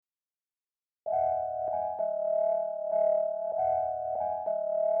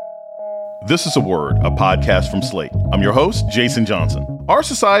This is A Word, a podcast from Slate. I'm your host, Jason Johnson. Our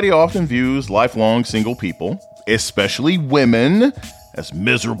society often views lifelong single people, especially women, as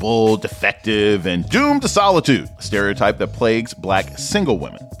miserable, defective, and doomed to solitude, a stereotype that plagues Black single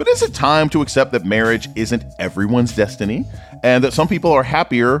women. But is it time to accept that marriage isn't everyone's destiny and that some people are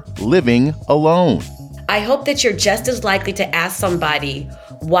happier living alone? I hope that you're just as likely to ask somebody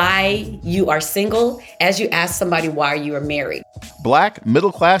why you are single as you ask somebody why you are married. Black,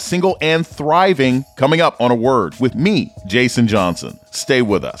 middle class, single, and thriving, coming up on A Word with me, Jason Johnson. Stay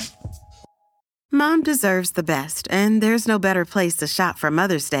with us. Mom deserves the best, and there's no better place to shop for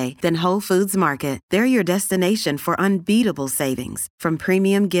Mother's Day than Whole Foods Market. They're your destination for unbeatable savings, from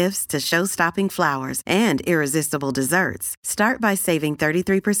premium gifts to show-stopping flowers and irresistible desserts. Start by saving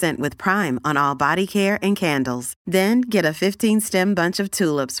 33% with Prime on all body care and candles. Then get a 15-stem bunch of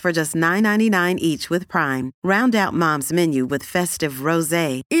tulips for just $9.99 each with Prime. Round out Mom's menu with festive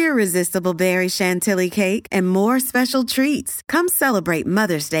rosé, irresistible berry chantilly cake, and more special treats. Come celebrate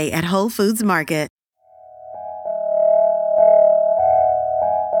Mother's Day at Whole Foods Market.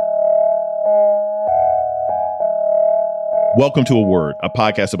 Welcome to A Word, a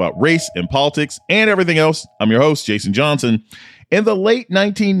podcast about race and politics and everything else. I'm your host, Jason Johnson. In the late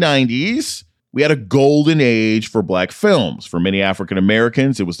 1990s, we had a golden age for Black films. For many African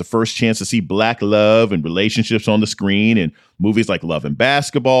Americans, it was the first chance to see Black love and relationships on the screen in movies like Love and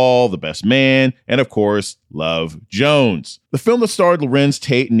Basketball, The Best Man, and of course, Love, Jones. The film that starred Lorenz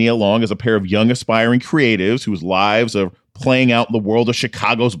Tate and Nia Long as a pair of young aspiring creatives whose lives are playing out in the world of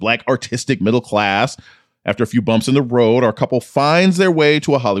Chicago's Black artistic middle class. After a few bumps in the road, our couple finds their way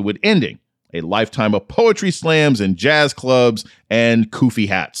to a Hollywood ending, a lifetime of poetry slams and jazz clubs and kufi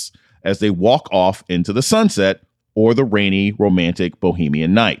hats as they walk off into the sunset or the rainy, romantic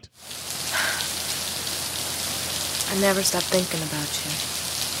bohemian night. I never stop thinking about you.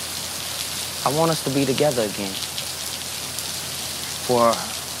 I want us to be together again. For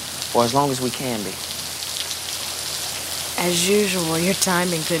as long as we can be. As usual, your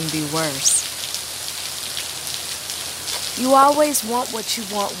timing couldn't be worse. You always want what you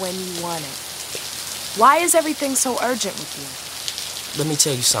want when you want it. Why is everything so urgent with you? Let me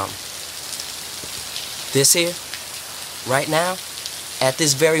tell you something. This here, right now, at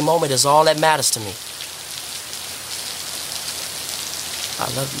this very moment is all that matters to me. I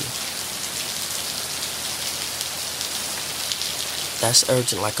love you. That's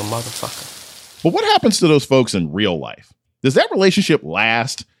urgent like a motherfucker. But what happens to those folks in real life? Does that relationship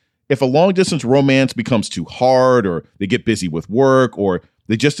last? If a long-distance romance becomes too hard, or they get busy with work, or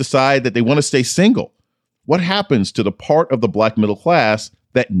they just decide that they want to stay single, what happens to the part of the Black middle class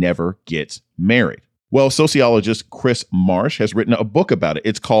that never gets married? Well, sociologist Chris Marsh has written a book about it.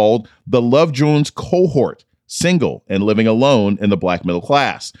 It's called The Love Jones Cohort, Single and Living Alone in the Black Middle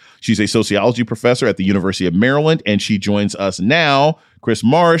Class. She's a sociology professor at the University of Maryland, and she joins us now. Chris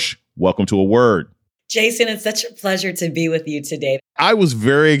Marsh, welcome to A Word. Jason, it's such a pleasure to be with you today. I was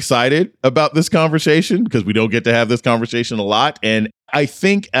very excited about this conversation because we don't get to have this conversation a lot. And I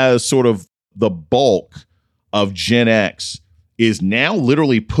think as sort of the bulk of Gen X is now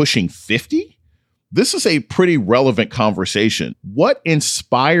literally pushing 50, this is a pretty relevant conversation. What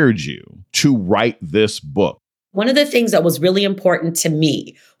inspired you to write this book? One of the things that was really important to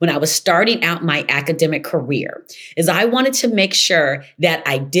me when I was starting out my academic career is I wanted to make sure that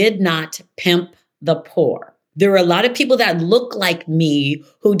I did not pimp the poor. There are a lot of people that look like me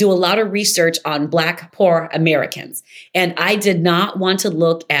who do a lot of research on Black poor Americans. And I did not want to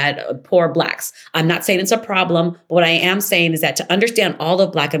look at poor Blacks. I'm not saying it's a problem, but what I am saying is that to understand all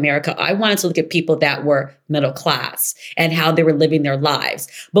of Black America, I wanted to look at people that were middle class and how they were living their lives.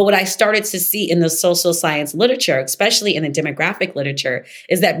 But what I started to see in the social science literature, especially in the demographic literature,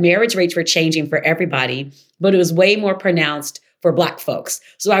 is that marriage rates were changing for everybody, but it was way more pronounced for Black folks.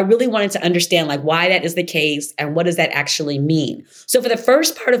 So I really wanted to understand why that is the case and what does that actually mean. So for the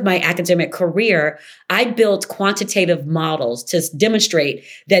first part of my academic career, I built quantitative models to demonstrate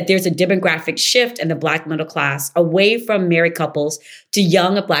that there's a demographic shift in the Black middle class away from married couples to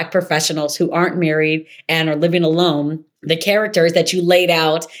young Black professionals who aren't married and are living alone, the characters that you laid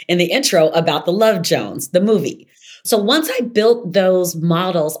out in the intro about the Love Jones, the movie. So once I built those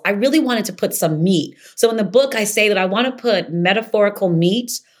models, I really wanted to put some meat. So in the book, I say that I want to put metaphorical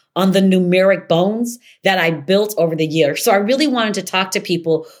meat on the numeric bones that I built over the years. So I really wanted to talk to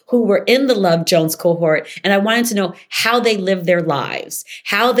people who were in the Love Jones cohort, and I wanted to know how they lived their lives,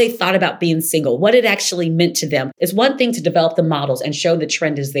 how they thought about being single, what it actually meant to them. It's one thing to develop the models and show the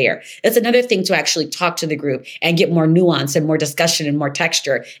trend is there. It's another thing to actually talk to the group and get more nuance and more discussion and more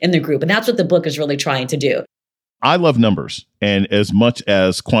texture in the group. And that's what the book is really trying to do. I love numbers. And as much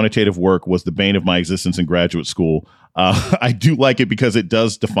as quantitative work was the bane of my existence in graduate school, I do like it because it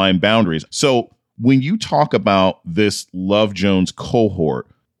does define boundaries. So when you talk about this Love Jones cohort,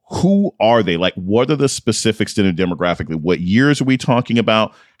 who are they? Like, what are the specifics to them demographically? What years are we talking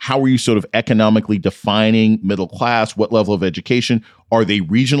about? How are you sort of economically defining middle class? What level of education? Are they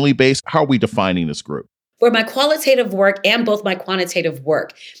regionally based? How are we defining this group? For my qualitative work and both my quantitative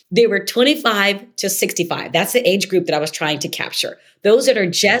work, they were 25 to 65. That's the age group that I was trying to capture. Those that are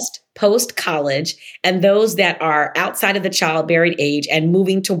just post-college and those that are outside of the childbearing age and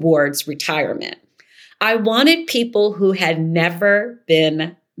moving towards retirement. I wanted people who had never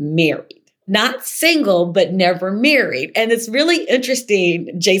been married. Not single, but never married. And it's really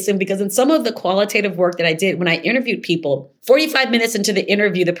interesting, Jason, because in some of the qualitative work that I did when I interviewed people, 45 minutes into the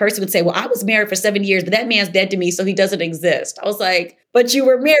interview, the person would say, well, I was married for 7 years, but that man's dead to me, so he doesn't exist. I was like, but you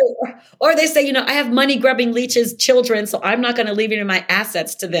were married. Or they say, I have money grubbing leeches children, so I'm not going to leave any of my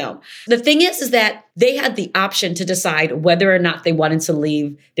assets to them. The thing is that they had the option to decide whether or not they wanted to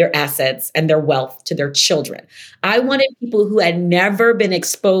leave their assets and their wealth to their children. I wanted people who had never been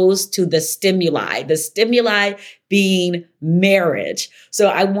exposed to the stimuli being marriage. So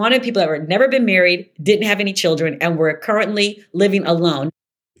I wanted people that were never been married, didn't have any children, and were currently living alone.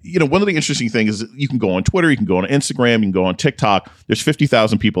 One of the interesting things is you can go on Twitter, you can go on Instagram, you can go on TikTok. There's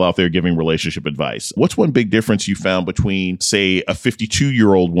 50,000 people out there giving relationship advice. What's one big difference you found between, say, a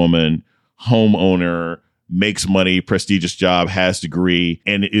 52-year-old woman, homeowner, makes money, prestigious job, has degree,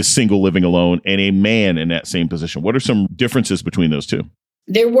 and is single living alone, and a man in that same position? What are some differences between those two?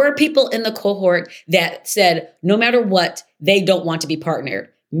 There were people in the cohort that said, no matter what, they don't want to be partnered.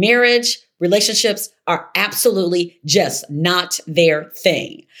 Marriage, relationships are absolutely just not their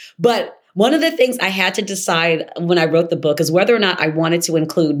thing. But one of the things I had to decide when I wrote the book is whether or not I wanted to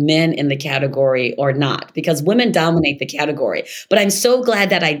include men in the category or not, because women dominate the category. But I'm so glad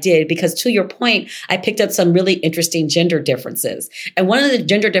that I did, because to your point, I picked up some really interesting gender differences. And one of the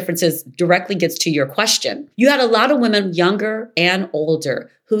gender differences directly gets to your question. You had a lot of women, younger and older,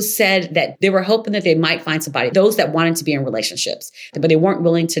 who said that they were hoping that they might find somebody, those that wanted to be in relationships, but they weren't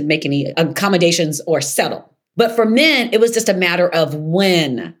willing to make any accommodations or settle. But for men, it was just a matter of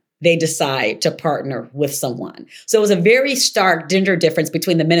when they decide to partner with someone. So it was a very stark gender difference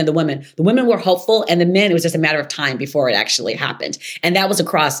between the men and the women. The women were hopeful, and the men, it was just a matter of time before it actually happened. And that was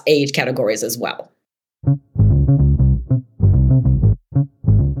across age categories as well.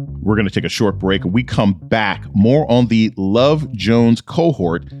 We're going to take a short break. When we come back, more on the Love Jones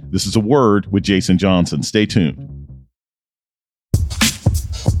cohort. This is A Word with Jason Johnson. Stay tuned.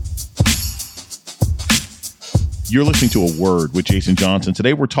 You're listening to A Word with Jason Johnson.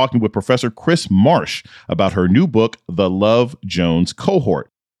 Today, we're talking with Professor Chris Marsh about her new book, The Love Jones Cohort.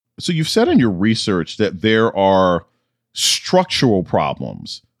 So you've said in your research that there are structural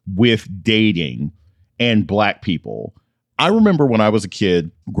problems with dating and Black people. I remember when I was a kid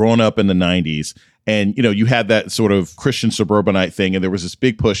growing up in the 90s, and, you had that sort of Christian suburbanite thing. And there was this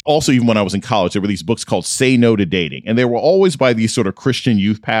big push. Also, even when I was in college, there were these books called Say No to Dating. And they were always by these sort of Christian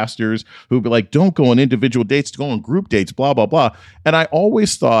youth pastors who would be like, don't go on individual dates, go on group dates, blah, blah, blah. And I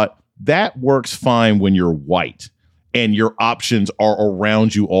always thought that works fine when you're white and your options are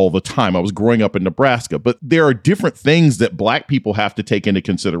around you all the time. I was growing up in Nebraska, but there are different things that Black people have to take into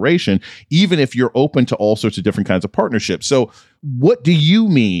consideration, even if you're open to all sorts of different kinds of partnerships. So what do you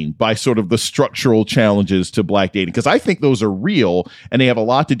mean by sort of the structural challenges to Black dating? Because I think those are real, and they have a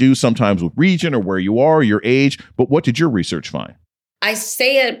lot to do sometimes with region or where you are, your age. But what did your research find? I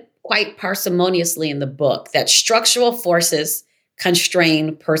say it quite parsimoniously in the book that structural forces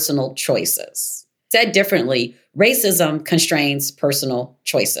constrain personal choices. Said differently, racism constrains personal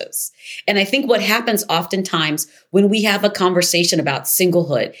choices. And I think what happens oftentimes when we have a conversation about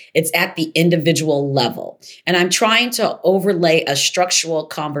singlehood, it's at the individual level. And I'm trying to overlay a structural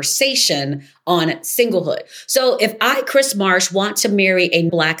conversation on singlehood. So if I, Chris Marsh, want to marry a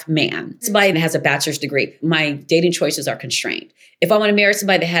Black man, somebody that has a bachelor's degree, my dating choices are constrained. If I want to marry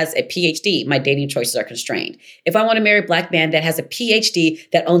somebody that has a PhD, my dating choices are constrained. If I want to marry a Black man that has a PhD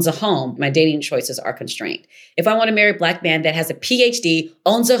that owns a home, my dating choices are constrained. If I want to marry a Black man that has a PhD,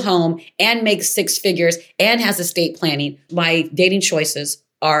 owns a home, and makes six figures, and has estate planning, my dating choices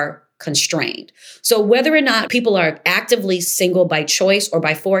are constrained. So whether or not people are actively single by choice or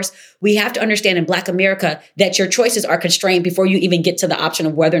by force, we have to understand in Black America that your choices are constrained before you even get to the option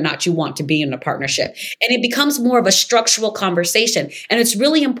of whether or not you want to be in a partnership. And it becomes more of a structural conversation. And it's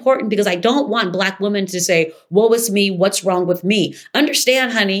really important because I don't want Black women to say, woe is me, what's wrong with me?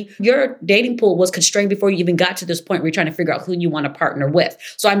 Understand, honey, your dating pool was constrained before you even got to this point where you're trying to figure out who you want to partner with.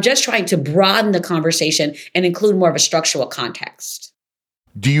 So I'm just trying to broaden the conversation and include more of a structural context.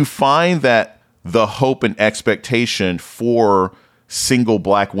 Do you find that the hope and expectation for single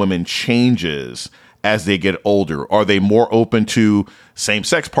Black women changes as they get older? Are they more open to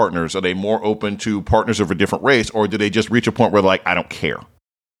same-sex partners? Are they more open to partners of a different race? Or do they just reach a point where they're like, I don't care?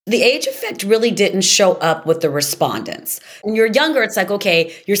 The age effect really didn't show up with the respondents. When you're younger, it's like,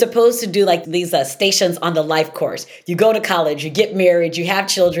 okay, you're supposed to do like these stations on the life course. You go to college, you get married, you have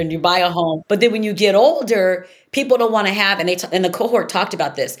children, you buy a home. But then when you get older, people don't want to have, and the cohort talked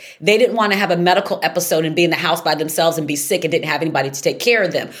about this, they didn't want to have a medical episode and be in the house by themselves and be sick and didn't have anybody to take care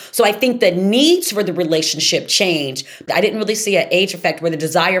of them. So I think the needs for the relationship changed. I didn't really see an age effect where the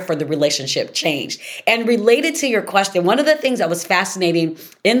desire for the relationship changed. And related to your question, one of the things that was fascinating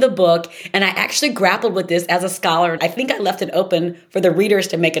in the book, and I actually grappled with this as a scholar, I think I left it open for the readers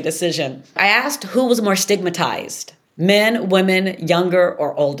to make a decision. I asked who was more stigmatized, men, women, younger,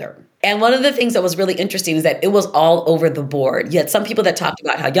 or older. And one of the things that was really interesting is that it was all over the board. You had some people that talked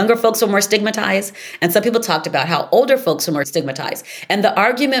about how younger folks were more stigmatized, and some people talked about how older folks were more stigmatized. And the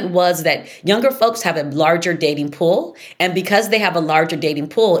argument was that younger folks have a larger dating pool, and because they have a larger dating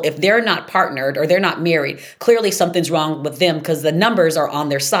pool, if they're not partnered or they're not married, clearly something's wrong with them because the numbers are on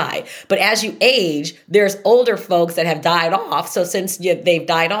their side. But as you age, there's older folks that have died off. So since they've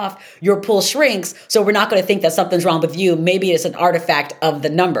died off, your pool shrinks. So we're not going to think that something's wrong with you. Maybe it's an artifact of the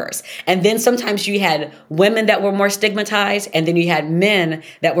numbers. And then sometimes you had women that were more stigmatized, and then you had men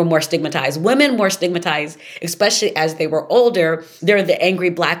that were more stigmatized. Women more stigmatized, especially as they were older. They're the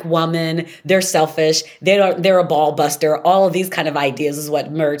angry Black woman. They're selfish. They're a ball buster. All of these kind of ideas is what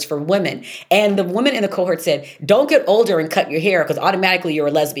emerged for women. And the women in the cohort said, don't get older and cut your hair because automatically you're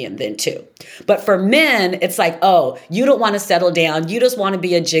a lesbian then too. But for men, it's like, oh, you don't want to settle down. You just want to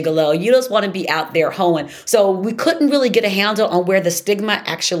be a gigolo. You just want to be out there hoeing. So we couldn't really get a handle on where the stigma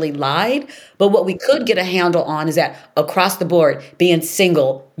actually lied. But what we could get a handle on is that across the board, being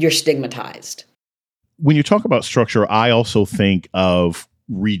single, you're stigmatized. When you talk about structure, I also think of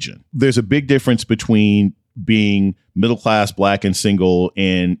region. There's a big difference between being middle class, Black, and single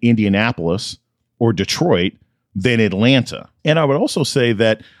in Indianapolis or Detroit than Atlanta. And I would also say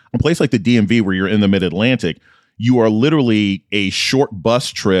that a place like the DMV, where you're in the mid-Atlantic, you are literally a short bus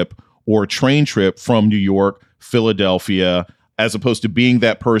trip or train trip from New York, Philadelphia, as opposed to being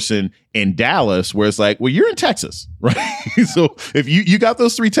that person in Dallas where it's like, well, you're in Texas, right? So if you got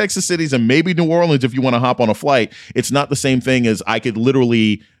those 3 Texas cities and maybe New Orleans, if you want to hop on a flight, it's not the same thing as I could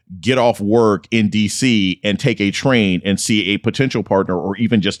literally get off work in DC and take a train and see a potential partner or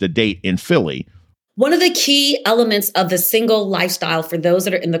even just a date in Philly. One of the key elements of the single lifestyle for those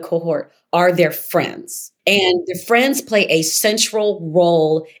that are in the cohort are their friends. And the friends play a central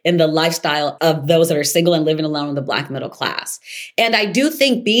role in the lifestyle of those that are single and living alone in the Black middle class. And I do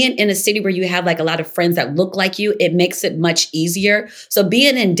think being in a city where you have like a lot of friends that look like you, it makes it much easier. So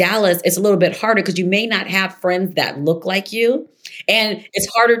being in Dallas, it's a little bit harder because you may not have friends that look like you. And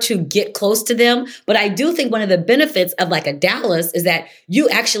it's harder to get close to them. But I do think one of the benefits of like a Dallas is that you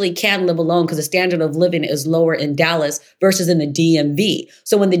actually can live alone because the standard of living is lower in Dallas versus in the DMV.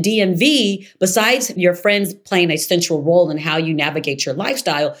 So in the DMV, besides your friends playing a central role in how you navigate your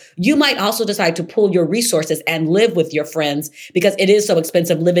lifestyle, you might also decide to pool your resources and live with your friends because it is so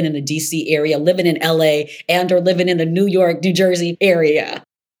expensive living in the DC area, living in LA, and or living in the New York, New Jersey area.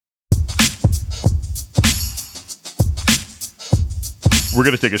 We're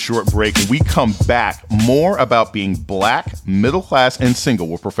going to take a short break. When we come back, more about being Black, middle class, and single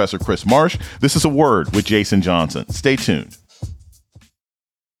with Professor Chris Marsh. This is A Word with Jason Johnson. Stay tuned.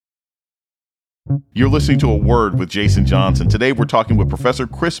 You're listening to A Word with Jason Johnson. Today, we're talking with Professor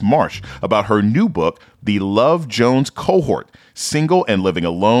Chris Marsh about her new book, The Love Jones Cohort, Single and Living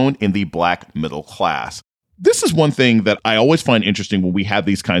Alone in the Black Middle Class. This is one thing that I always find interesting when we have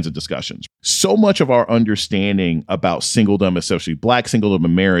these kinds of discussions. So much of our understanding about singledom, especially Black singledom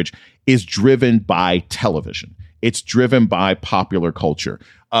and marriage, is driven by television. It's driven by popular culture.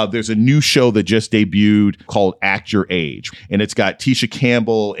 There's a new show that just debuted called Act Your Age, and it's got Tisha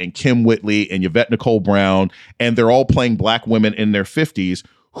Campbell and Kim Whitley and Yvette Nicole Brown, and they're all playing Black women in their 50s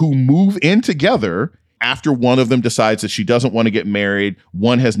who move in together after one of them decides that she doesn't want to get married,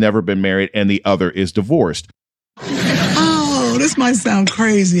 one has never been married, and the other is divorced. Oh, this might sound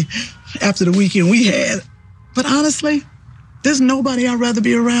crazy after the weekend we had, but honestly, there's nobody I'd rather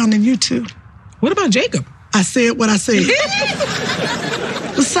be around than you two. What about Jacob? I said what I said.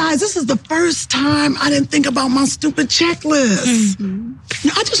 Besides, this is the first time I didn't think about my stupid checklist.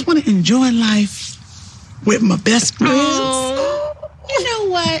 I just want to enjoy life with my best friends. You know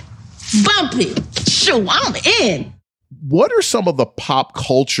what? Bumpy. Sure, I'm in. What are some of the pop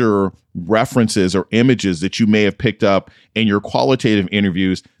culture references or images that you may have picked up in your qualitative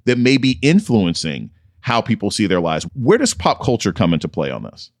interviews that may be influencing how people see their lives? Where does pop culture come into play on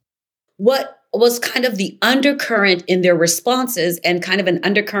this? What was kind of the undercurrent in their responses and kind of an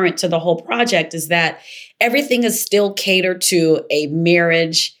undercurrent to the whole project is that everything is still catered to a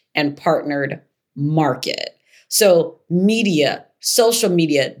marriage and partnered market. So media, social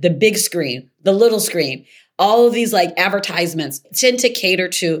media, the big screen, the little screen, all of these like advertisements tend to cater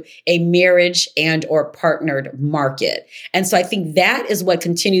to a marriage and or partnered market. And so I think that is what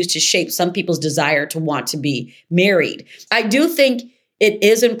continues to shape some people's desire to want to be married. I do think it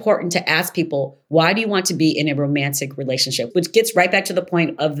is important to ask people, why do you want to be in a romantic relationship? Which gets right back to the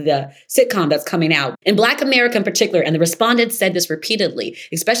point of the sitcom that's coming out. In Black America in particular, and the respondents said this repeatedly,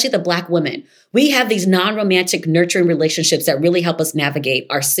 especially the Black women, we have these non-romantic nurturing relationships that really help us navigate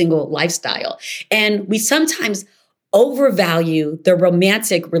our single lifestyle. And we sometimes overvalue the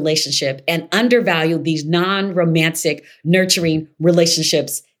romantic relationship and undervalue these non-romantic nurturing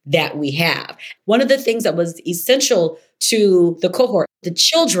relationships that we have. One of the things that was essential to the cohort, the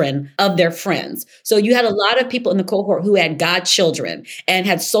children of their friends. So you had a lot of people in the cohort who had godchildren and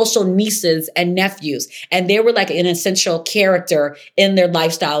had social nieces and nephews. And they were like an essential character in their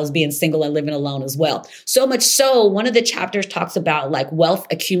lifestyles, being single and living alone as well. So much so, one of the chapters talks about like wealth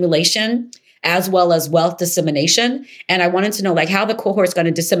accumulation as well as wealth dissemination. And I wanted to know like how the cohort's going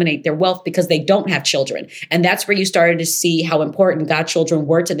to disseminate their wealth because they don't have children. And that's where you started to see how important godchildren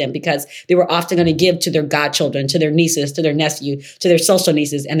were to them because they were often going to give to their godchildren, to their nieces, to their nephew, to their social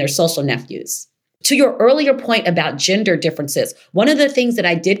nieces and their social nephews. To your earlier point about gender differences, one of the things that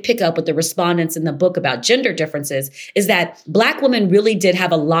I did pick up with the respondents in the book about gender differences is that Black women really did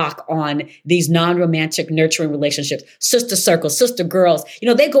have a lock on these non-romantic nurturing relationships, sister circles, sister girls. You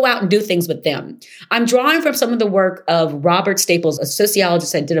know, they go out and do things with them. I'm drawing from some of the work of Robert Staples, a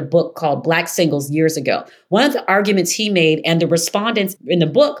sociologist that did a book called Black Singles years ago. One of the arguments he made and the respondents in the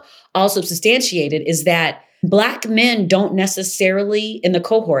book also substantiated is that Black men don't necessarily, in the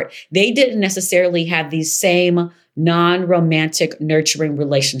cohort, they didn't necessarily have these same non-romantic nurturing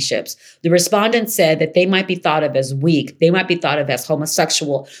relationships. The respondents said that they might be thought of as weak. They might be thought of as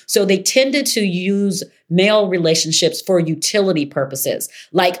homosexual. So they tended to use male relationships for utility purposes,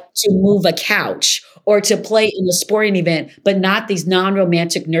 like to move a couch or to play in a sporting event, but not these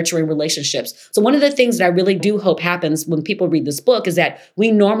non-romantic nurturing relationships. So one of the things that I really do hope happens when people read this book is that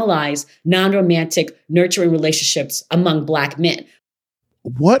we normalize non-romantic nurturing relationships among Black men.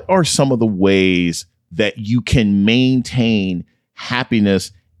 What are some of the ways that you can maintain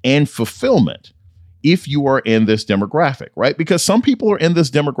happiness and fulfillment if you are in this demographic, right? Because some people are in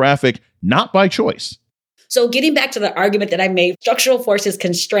this demographic not by choice. So getting back to the argument that I made, structural forces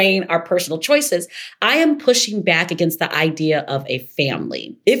constrain our personal choices. I am pushing back against the idea of a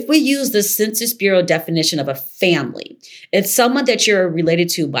family. If we use the Census Bureau definition of a family, it's someone that you're related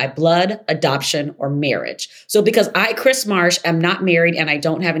to by blood, adoption, or marriage. So because I, Chris Marsh, am not married and I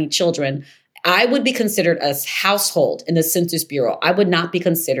don't have any children, I would be considered a household in the Census Bureau. I would not be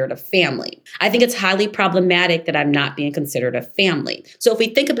considered a family. I think it's highly problematic that I'm not being considered a family. So if we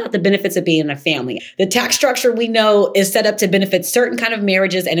think about the benefits of being a family, the tax structure we know is set up to benefit certain kind of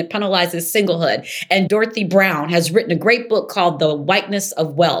marriages and it penalizes singlehood. And Dorothy Brown has written a great book called The Whiteness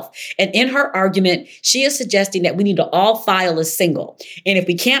of Wealth. And in her argument, she is suggesting that we need to all file as single. And if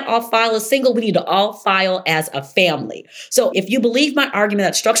we can't all file as single, we need to all file as a family. So if you believe my argument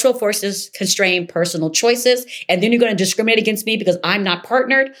that structural forces constrain personal choices, and then you're going to discriminate against me because I'm not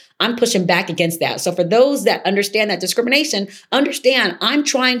partnered, I'm pushing back against that. So for those that understand that discrimination, understand I'm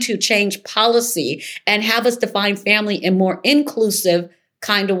trying to change policy and have us define family in more inclusive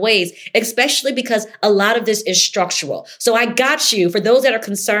kind of ways, especially because a lot of this is structural. So I got you. For those that are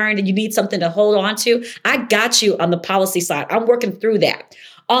concerned and you need something to hold on to, I got you on the policy side. I'm working through that.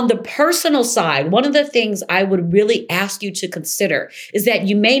 On the personal side, one of the things I would really ask you to consider is that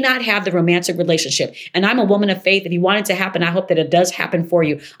you may not have the romantic relationship. And I'm a woman of faith. If you want it to happen, I hope that it does happen for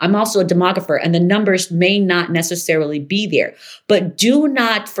you. I'm also a demographer, and the numbers may not necessarily be there. But do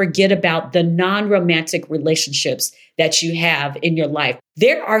not forget about the non-romantic relationships that you have in your life.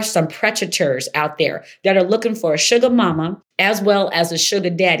 There are some predators out there that are looking for a sugar mama as well as a sugar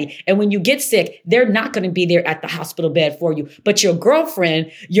daddy. And when you get sick, they're not going to be there at the hospital bed for you. But your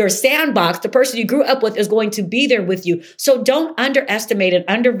girlfriend, your sandbox, the person you grew up with is going to be there with you. So don't underestimate and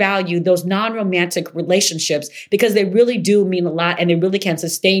undervalue those non-romantic relationships, because they really do mean a lot and they really can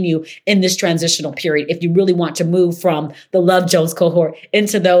sustain you in this transitional period if you really want to move from the Love Jones cohort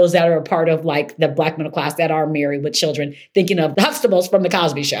into those that are a part of like the Black middle class that are married with children, thinking of the Huxtables from the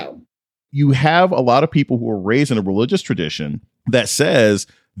Cosby Show. You have a lot of people who are raised in a religious tradition that says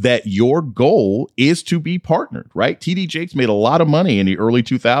that your goal is to be partnered, right? TD Jakes made a lot of money in the early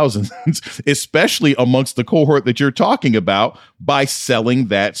 2000s, especially amongst the cohort that you're talking about, by selling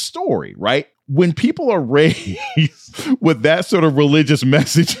that story, right? When people are raised with that sort of religious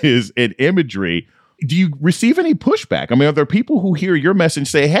messages and imagery, do you receive any pushback? I mean, are there people who hear your message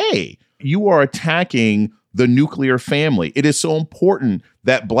say, hey, you are attacking the nuclear family? It is so important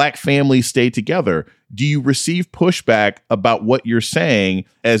that Black families stay together. Do you receive pushback about what you're saying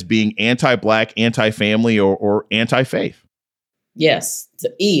as being anti-Black, anti-family, or anti-faith? Yes,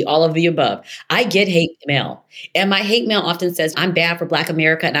 all of the above. I get hate mail, and my hate mail often says I'm bad for Black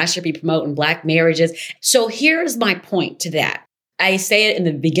America and I should be promoting Black marriages. So here's my point to that. I say it in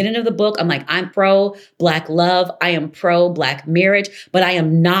the beginning of the book. I'm like, I'm pro-Black love. I am pro-Black marriage, but I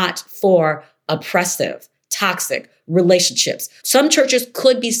am not for oppressive, toxic relationships. Some churches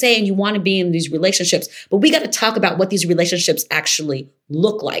could be saying you want to be in these relationships, but we got to talk about what these relationships actually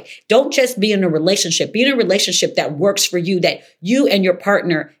look like. Don't just be in a relationship. Be in a relationship that works for you, that you and your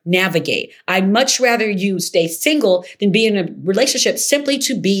partner navigate. I'd much rather you stay single than be in a relationship simply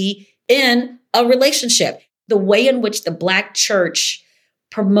to be in a relationship. The way in which the Black church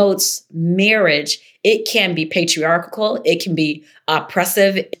promotes marriage, it can be patriarchal, it can be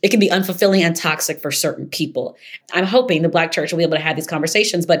oppressive, it can be unfulfilling and toxic for certain people. I'm hoping the Black church will be able to have these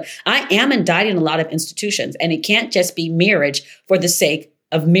conversations, but I am indicting a lot of institutions, and it can't just be marriage for the sake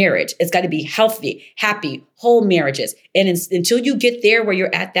of marriage. It's got to be healthy, happy, whole marriages. And until you get there where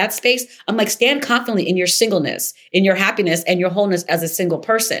you're at that space, I'm like, stand confidently in your singleness, in your happiness and your wholeness as a single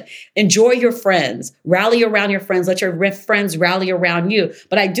person. Enjoy your friends, rally around your friends, let your friends rally around you.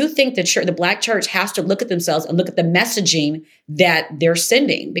 But I do think the Black church has to look at themselves and look at the messaging that they're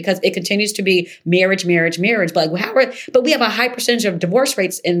sending, because it continues to be marriage, marriage, marriage. But but we have a high percentage of divorce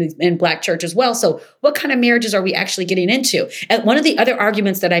rates in Black church as well. So what kind of marriages are we actually getting into? And one of the other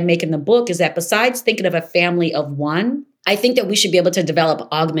arguments that I make in the book is that besides thinking of a family of one, I think that we should be able to develop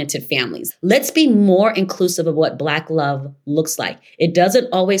augmented families. Let's be more inclusive of what Black love looks like. It doesn't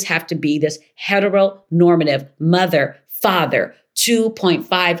always have to be this heteronormative mother, father,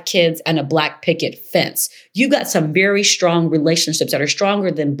 2.5 kids and a Black picket fence. You got some very strong relationships that are stronger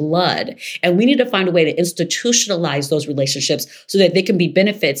than blood. And we need to find a way to institutionalize those relationships so that they can be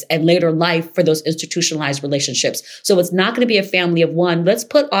benefits and later life for those institutionalized relationships. So it's not going to be a family of one. Let's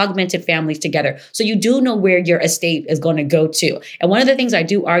put augmented families together so you do know where your estate is going to go to. And one of the things I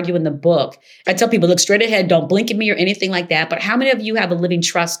do argue in the book, I tell people, look straight ahead, don't blink at me or anything like that. But how many of you have a living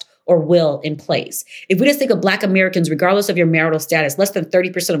trust or will in place? If we just think of Black Americans, regardless of your marital status, less than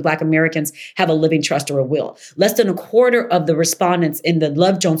 30% of Black Americans have a living trust or a will. Less than a quarter of the respondents in the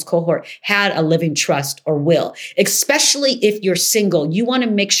Love Jones cohort had a living trust or will. Especially if you're single, you want to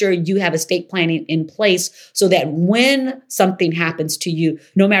make sure you have estate planning in place so that when something happens to you,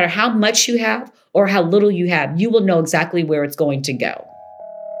 no matter how much you have or how little you have, you will know exactly where it's going to go.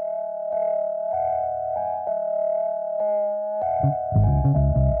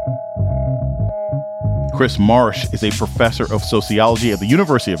 Chris Marsh is a professor of sociology at the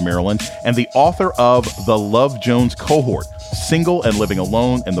University of Maryland and the author of The Love Jones Cohort, Single and Living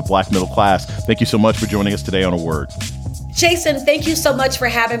Alone in the Black Middle Class. Thank you so much for joining us today on A Word. Jason, thank you so much for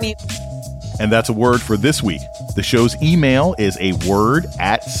having me. And that's A Word for this week. The show's email is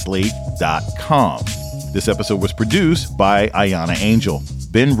aword@slate.com. This episode was produced by Ayana Angel.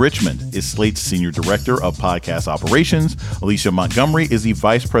 Ben Richmond is Slate's Senior Director of Podcast Operations. Alicia Montgomery is the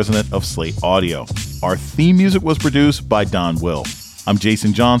Vice President of Slate Audio. Our theme music was produced by Don Will. I'm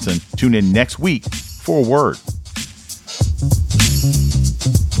Jason Johnson. Tune in next week for A Word.